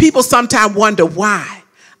 People sometimes wonder why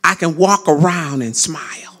I can walk around and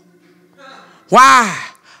smile. Why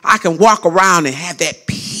I can walk around and have that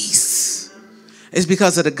peace. It's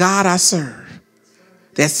because of the God I serve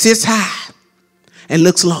that sits high and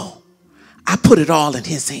looks low. I put it all in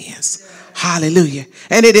his hands. Hallelujah.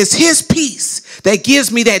 And it is his peace that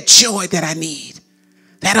gives me that joy that I need.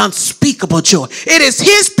 That unspeakable joy. It is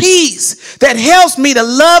his peace that helps me to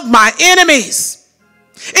love my enemies.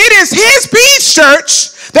 It is his peace,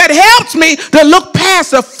 church, that helps me to look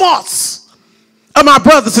past the faults of my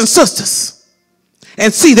brothers and sisters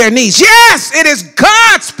and see their needs. Yes, it is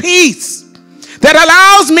God's peace that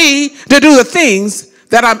allows me to do the things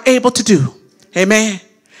that I'm able to do. Amen.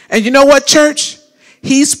 And you know what, church?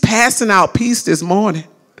 He's passing out peace this morning.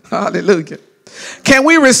 Hallelujah. Can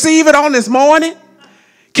we receive it on this morning?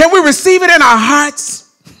 Can we receive it in our hearts?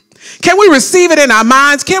 Can we receive it in our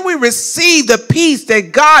minds? Can we receive the peace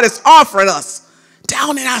that God is offering us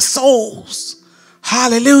down in our souls?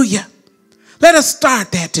 Hallelujah. Let us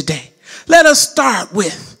start that today. Let us start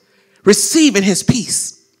with receiving his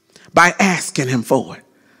peace by asking him for it.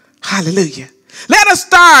 Hallelujah. Let us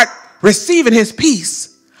start receiving his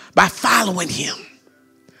peace by following him.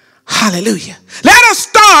 Hallelujah. Let us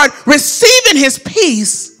start receiving his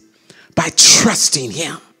peace by trusting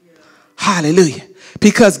him. Hallelujah.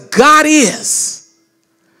 Because God is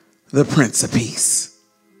the Prince of Peace.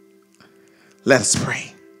 Let us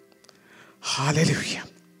pray. Hallelujah.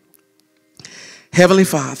 Heavenly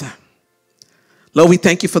Father, Lord, we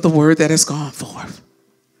thank you for the word that has gone forth.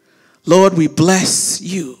 Lord, we bless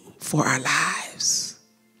you for our lives.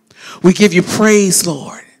 We give you praise,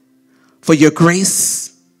 Lord, for your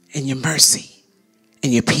grace and your mercy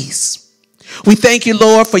and your peace. We thank you,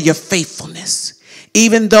 Lord, for your faithfulness.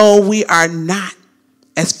 Even though we are not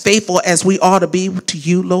as faithful as we ought to be to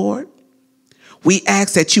you, Lord, we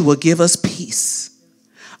ask that you will give us peace,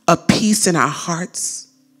 a peace in our hearts,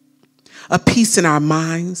 a peace in our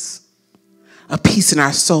minds, a peace in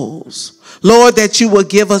our souls. Lord, that you will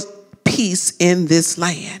give us peace in this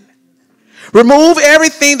land. Remove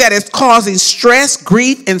everything that is causing stress,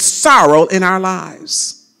 grief, and sorrow in our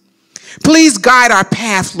lives. Please guide our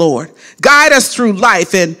path, Lord. Guide us through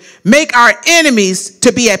life and make our enemies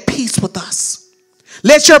to be at peace with us.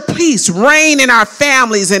 Let your peace reign in our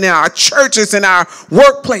families and in our churches and our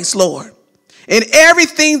workplace, Lord. In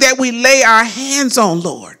everything that we lay our hands on,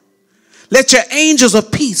 Lord. Let your angels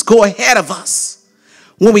of peace go ahead of us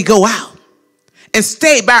when we go out and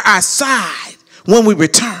stay by our side when we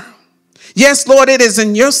return. Yes, Lord, it is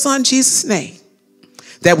in your Son, Jesus' name,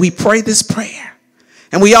 that we pray this prayer.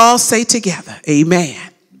 And we all say together, amen,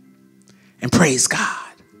 and praise God.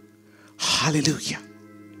 Hallelujah.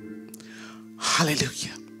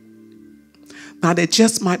 Hallelujah. Now, there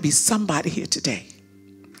just might be somebody here today.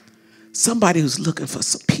 Somebody who's looking for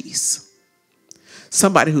some peace.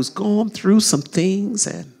 Somebody who's gone through some things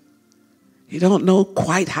and you don't know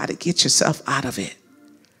quite how to get yourself out of it.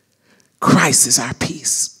 Christ is our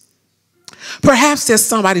peace. Perhaps there's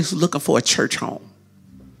somebody who's looking for a church home.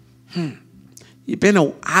 You've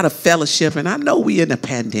been out of fellowship, and I know we're in a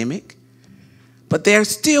pandemic, but there are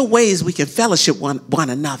still ways we can fellowship one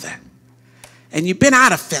another. And you've been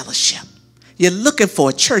out of fellowship. You're looking for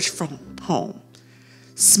a church home.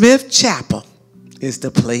 Smith Chapel is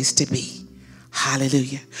the place to be.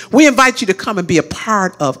 Hallelujah. We invite you to come and be a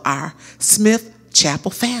part of our Smith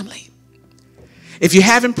Chapel family. If you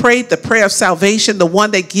haven't prayed the prayer of salvation, the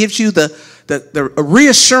one that gives you the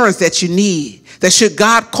reassurance that you need, that should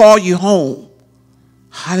God call you home,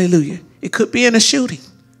 hallelujah. It could be in a shooting,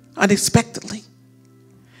 unexpectedly.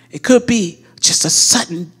 It could be just a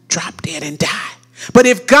sudden drop dead and die. But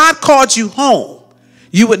if God called you home,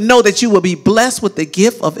 you would know that you will be blessed with the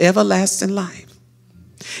gift of everlasting life.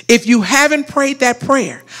 If you haven't prayed that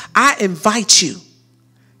prayer, I invite you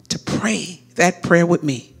to pray that prayer with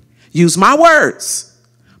me. Use my words,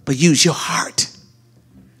 but use your heart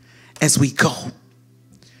as we go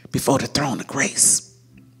before the throne of grace.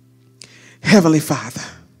 Heavenly Father,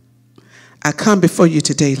 I come before you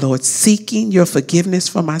today, Lord, seeking your forgiveness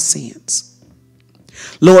for my sins.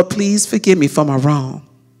 Lord, please forgive me for my wrong.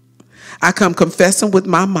 I come confessing with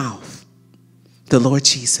my mouth the Lord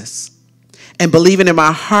Jesus and believing in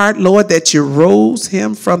my heart, Lord, that you rose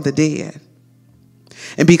him from the dead.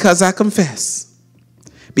 And because I confess,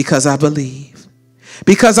 because I believe,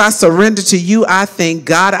 because I surrender to you, I thank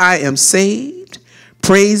God I am saved.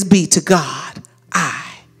 Praise be to God, I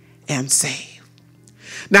am saved.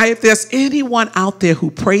 Now, if there's anyone out there who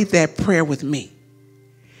prayed that prayer with me,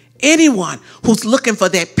 anyone who's looking for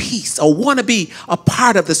that peace or want to be a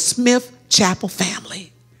part of the Smith Chapel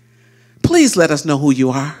family, please let us know who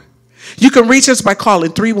you are. You can reach us by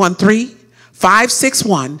calling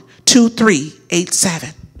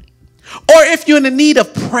 313-561-2387. Or if you're in the need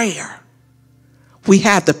of prayer, we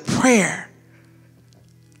have the prayer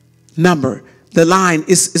number. The line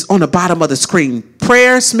is on the bottom of the screen.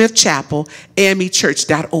 Prayer Smith Chapel,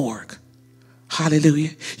 AMEchurch.org.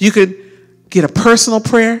 Hallelujah. You can get a personal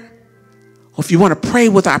prayer, or if you want to pray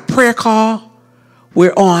with our prayer call,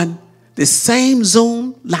 we're on the same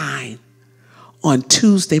Zoom line on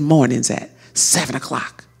Tuesday mornings at 7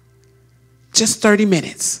 o'clock. Just 30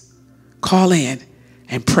 minutes. Call in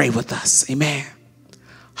and pray with us. Amen.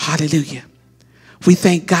 Hallelujah. We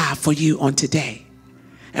thank God for you on today.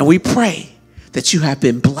 And we pray that you have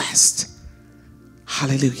been blessed.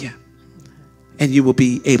 Hallelujah. And you will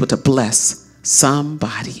be able to bless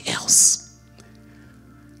somebody else.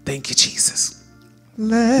 Thank you, Jesus.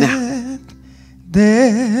 Let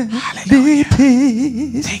there Hallelujah. be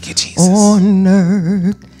peace. Thank you, Jesus. On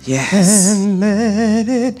earth. Yes. And let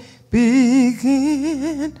it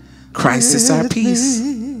begin. Christ is our with peace.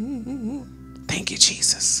 me. Thank you,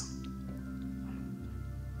 Jesus.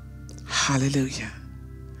 Hallelujah.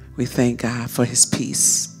 We thank God for his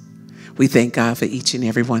peace. We thank God for each and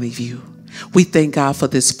every one of you. We thank God for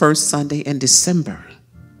this first Sunday in December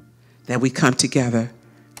that we come together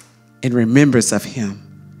in remembrance of him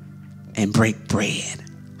and break bread.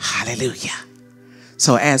 Hallelujah.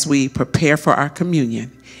 So as we prepare for our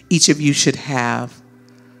communion, each of you should have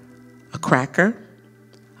a cracker,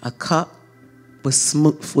 a cup with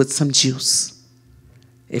some juice.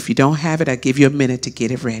 If you don't have it, I'll give you a minute to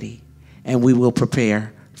get it ready, and we will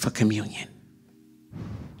prepare for communion.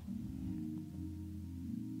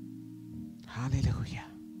 Hallelujah.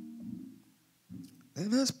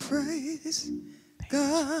 Let us praise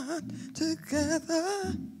God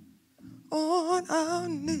together on our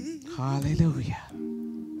knees. Hallelujah.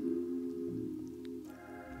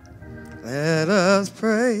 Let us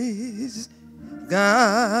praise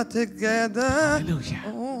God together Hallelujah.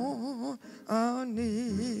 on our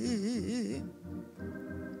knees.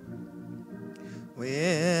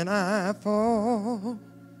 When I fall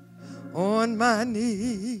on my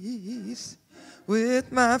knees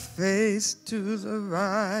with my face to the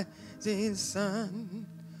rising sun,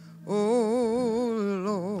 oh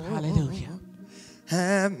Lord, Hallelujah.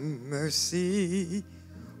 have mercy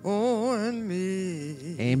on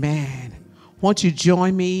me. Amen. Won't you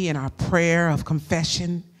join me in our prayer of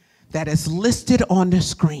confession that is listed on the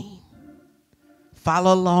screen?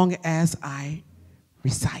 Follow along as I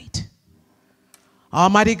recite.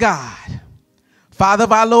 Almighty God, Father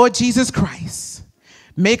of our Lord Jesus Christ,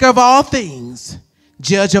 maker of all things,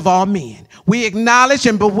 judge of all men. We acknowledge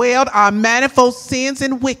and bewailed our manifold sins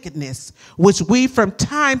and wickedness, which we from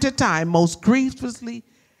time to time most grievously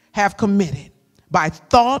have committed by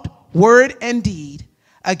thought, word, and deed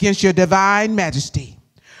against your divine majesty,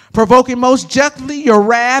 provoking most justly your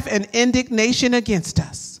wrath and indignation against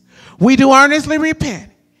us. We do earnestly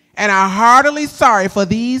repent and are heartily sorry for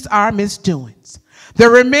these our misdoings. The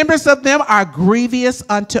remembrance of them are grievous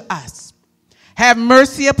unto us. Have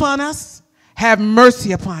mercy upon us. Have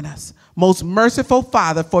mercy upon us, most merciful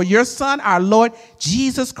Father, for your Son, our Lord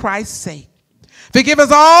Jesus Christ's sake. Forgive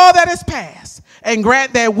us all that is past, and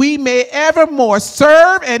grant that we may evermore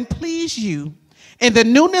serve and please you in the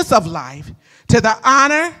newness of life, to the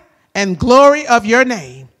honor and glory of your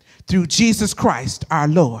name, through Jesus Christ our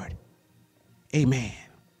Lord. Amen.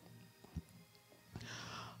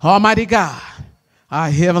 Almighty God,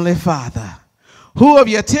 our Heavenly Father, who of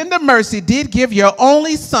your tender mercy did give your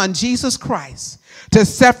only Son, Jesus Christ, to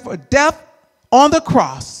suffer death on the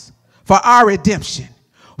cross for our redemption,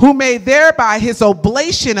 who made thereby his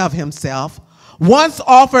oblation of himself, once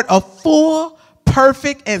offered a full,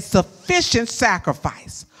 perfect, and sufficient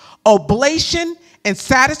sacrifice, oblation and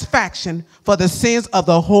satisfaction for the sins of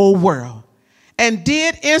the whole world, and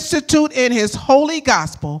did institute in his holy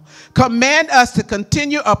gospel, command us to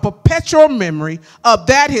continue a perpetual memory of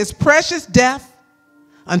that his precious death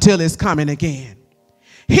until his coming again.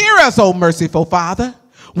 Hear us, O merciful Father,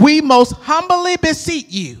 we most humbly beseech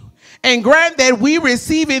you, and grant that we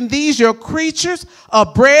receive in these your creatures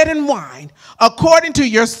of bread and wine, according to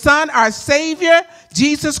your Son, our Savior,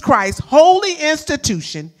 Jesus Christ, holy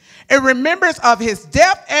institution, in remembrance of his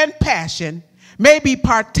death and passion, may be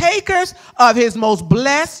partakers of his most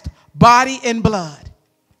blessed body and blood,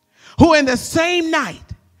 who in the same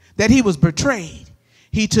night that he was betrayed,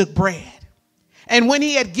 he took bread. And when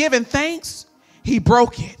he had given thanks, he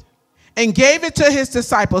broke it and gave it to his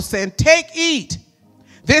disciples, saying, take, eat.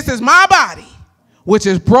 This is my body, which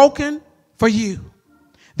is broken for you.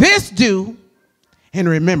 This do in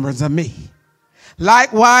remembrance of me.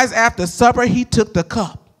 Likewise, after supper, he took the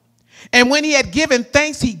cup. And when he had given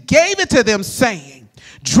thanks, he gave it to them, saying,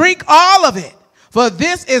 drink all of it, for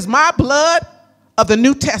this is my blood of the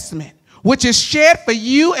New Testament, which is shed for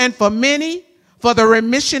you and for many for the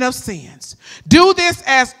remission of sins. Do this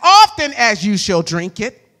as often as you shall drink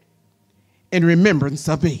it in remembrance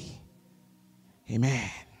of me. Amen.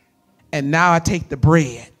 And now I take the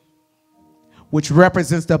bread, which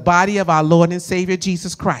represents the body of our Lord and Savior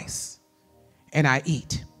Jesus Christ, and I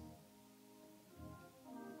eat.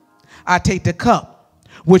 I take the cup,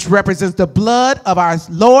 which represents the blood of our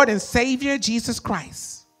Lord and Savior Jesus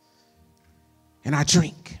Christ, and I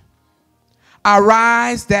drink. I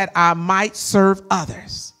rise that I might serve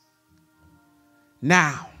others.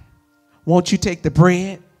 Now, won't you take the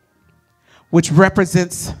bread, which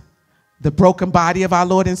represents the broken body of our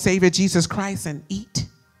Lord and Savior Jesus Christ, and eat?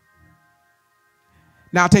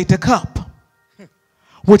 Now take the cup,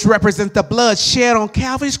 which represents the blood shed on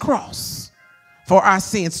Calvary's cross for our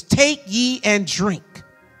sins. Take ye and drink.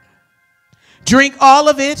 Drink all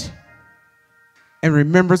of it in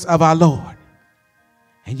remembrance of our Lord.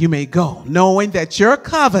 And you may go, knowing that your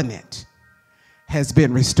covenant has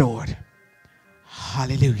been restored.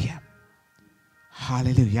 Hallelujah.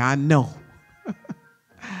 Hallelujah. I know.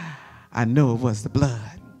 I know it was the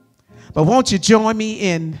blood. But won't you join me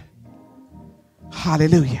in,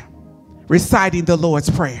 hallelujah, reciting the Lord's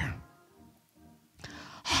Prayer.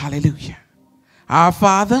 Hallelujah. Our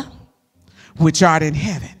Father, which art in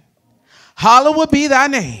heaven, hallowed be thy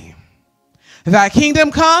name. Thy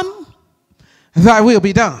kingdom come, thy will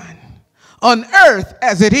be done, on earth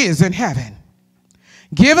as it is in heaven.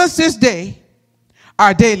 Give us this day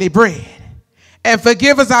our daily bread, and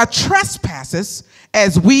forgive us our trespasses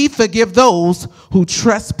as we forgive those who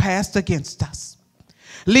trespass against us.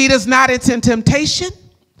 Lead us not into temptation,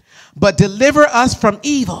 but deliver us from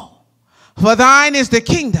evil. For thine is the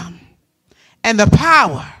kingdom, and the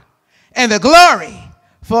power, and the glory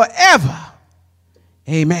forever.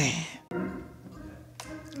 Amen.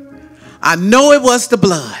 I know it was the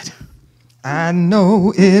blood. I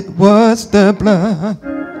know it was the blood.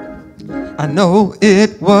 I know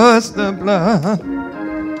it was the blood.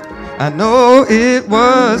 I know it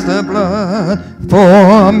was the blood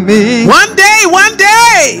for me. One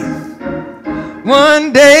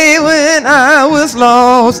day when I was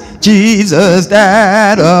lost, Jesus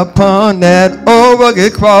died upon that old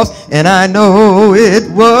rugged cross, and I know it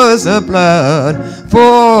was the blood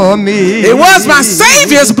for me. It was my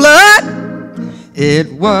Savior's blood.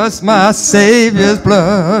 It was my Savior's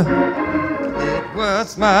blood. It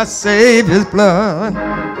was my Savior's blood.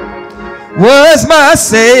 was my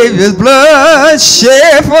Savior's blood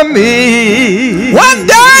shed for me. One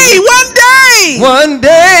day when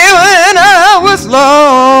I was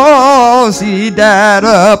lost, he died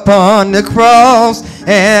upon the cross,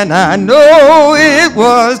 and I know it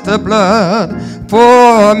was the blood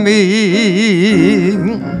for me.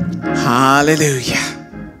 Hallelujah.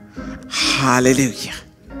 Hallelujah.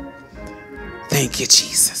 Thank you,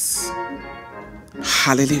 Jesus.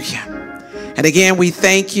 Hallelujah. And again, we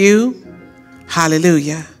thank you,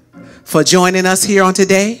 hallelujah, for joining us here on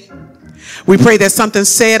today. We pray that something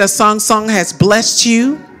said, a song has blessed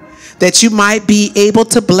you, that you might be able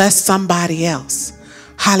to bless somebody else.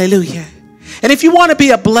 Hallelujah. And if you want to be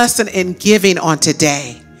a blessing in giving on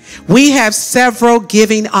today, we have several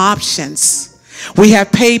giving options. We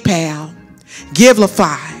have PayPal,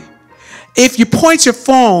 Givelify. If you point your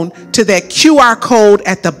phone to that QR code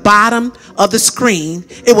at the bottom of the screen,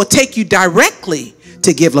 it will take you directly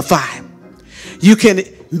to Givelify. You can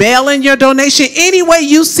mail in your donation any way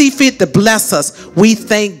you see fit to bless us. We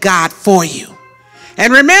thank God for you.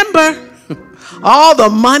 And remember, all the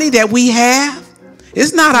money that we have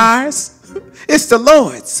is not ours. It's the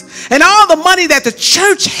Lord's. And all the money that the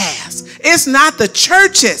church has, it's not the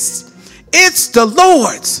church's. It's the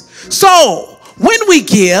Lord's. So when we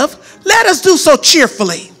give, let us do so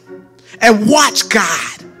cheerfully and watch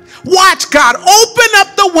God. Watch God open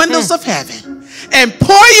up the windows of heaven and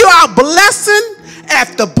pour you out blessing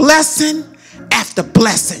after blessing after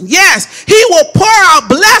blessing. Yes, he will pour out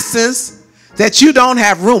blessings that you don't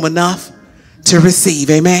have room enough to receive.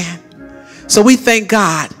 Amen. So we thank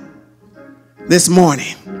God this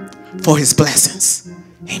morning for his blessings.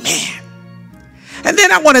 Amen. And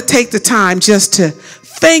then I want to take the time just to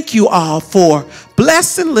thank you all for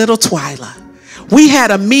blessing little Twylla. We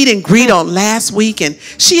had a meet and greet on last week, and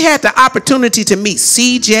she had the opportunity to meet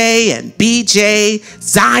CJ and BJ,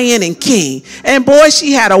 Zion and King. And boy,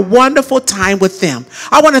 she had a wonderful time with them.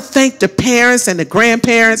 I want to thank the parents and the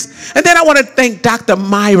grandparents. And then I want to thank Dr.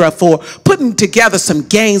 Myra for putting together some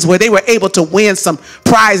games where they were able to win some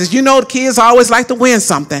prizes. You know, the kids always like to win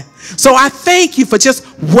something. So I thank you for just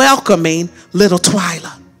welcoming little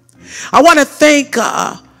Twylla. I want to thank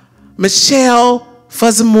Michelle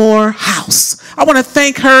Fuzzamore House. I want to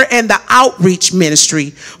thank her and the outreach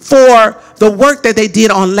ministry for the work that they did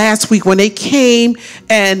on last week when they came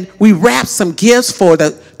and we wrapped some gifts for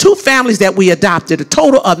the 2 families that we adopted, a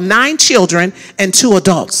total of 9 children and 2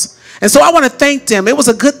 adults. And so I want to thank them. It was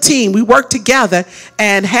a good team. We worked together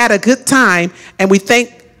and had a good time. And we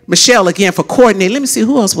thank Michelle again for coordinating. Let me see,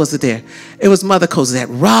 who else was it there? It was Mother Cosette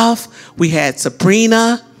Ruff. We had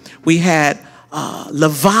Sabrina. We had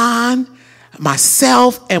Levon,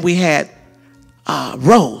 myself, and we had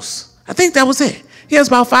Rose. I think that was it. Yeah, it was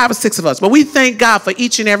about 5 or 6 of us. But we thank God for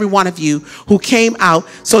each and every one of you who came out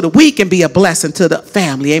so that we can be a blessing to the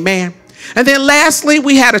family. Amen. And then lastly,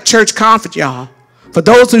 we had a church conference, y'all. For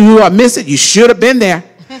those of you who are missing, you should have been there.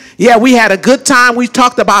 Yeah, we had a good time. We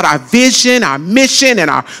talked about our vision, our mission,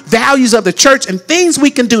 and our values of the church and things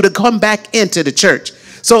we can do to come back into the church.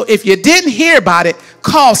 So if you didn't hear about it,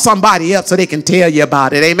 call somebody up so they can tell you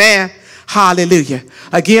about it. Amen. Hallelujah.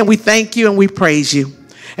 Again, we thank you and we praise you.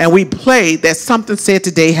 And we pray that something said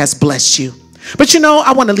today has blessed you. But you know,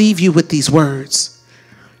 I want to leave you with these words.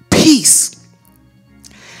 Peace.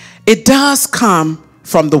 It does come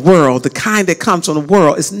from the world. The kind that comes from the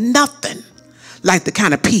world is nothing like the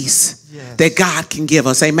kind of peace that God can give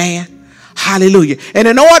us. Amen. Hallelujah. And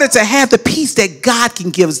in order to have the peace that God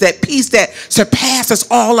can give us, that peace that surpasses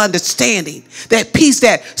all understanding, that peace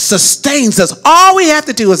that sustains us, all we have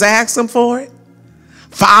to do is ask him for it,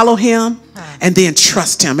 follow him, and then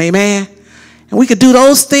trust him. Amen. And we can do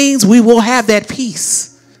those things, we will have that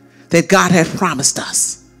peace that God has promised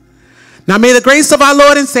us. Now may the grace of our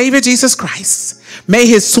Lord and Savior Jesus Christ, may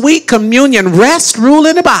his sweet communion rest, rule,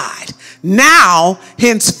 and abide now,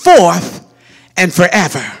 henceforth, and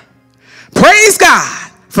forever. Praise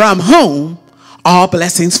God, from whom all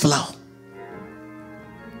blessings flow.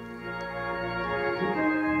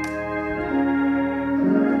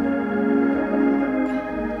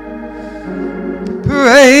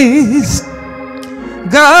 Praise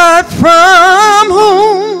God, from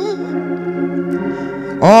whom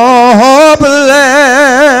all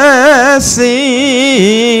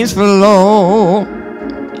blessings flow.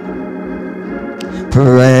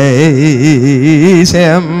 Praise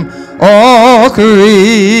him, all creatures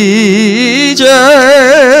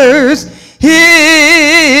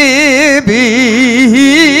here below.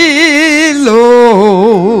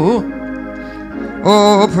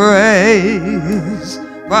 Oh, praise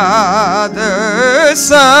Father,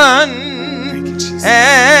 Son,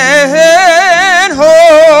 and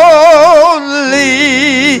Holy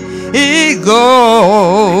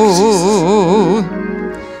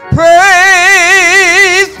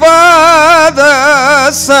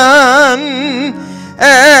Son,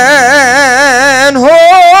 and Holy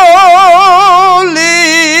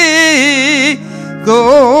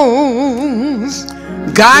Ghost.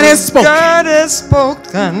 God has spoken. God has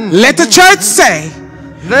spoken. Let the church say,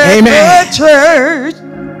 Let amen. the church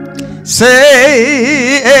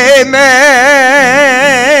say amen.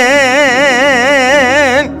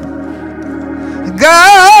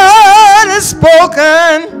 God has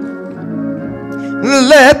spoken.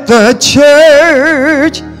 Let the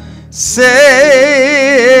church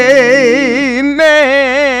say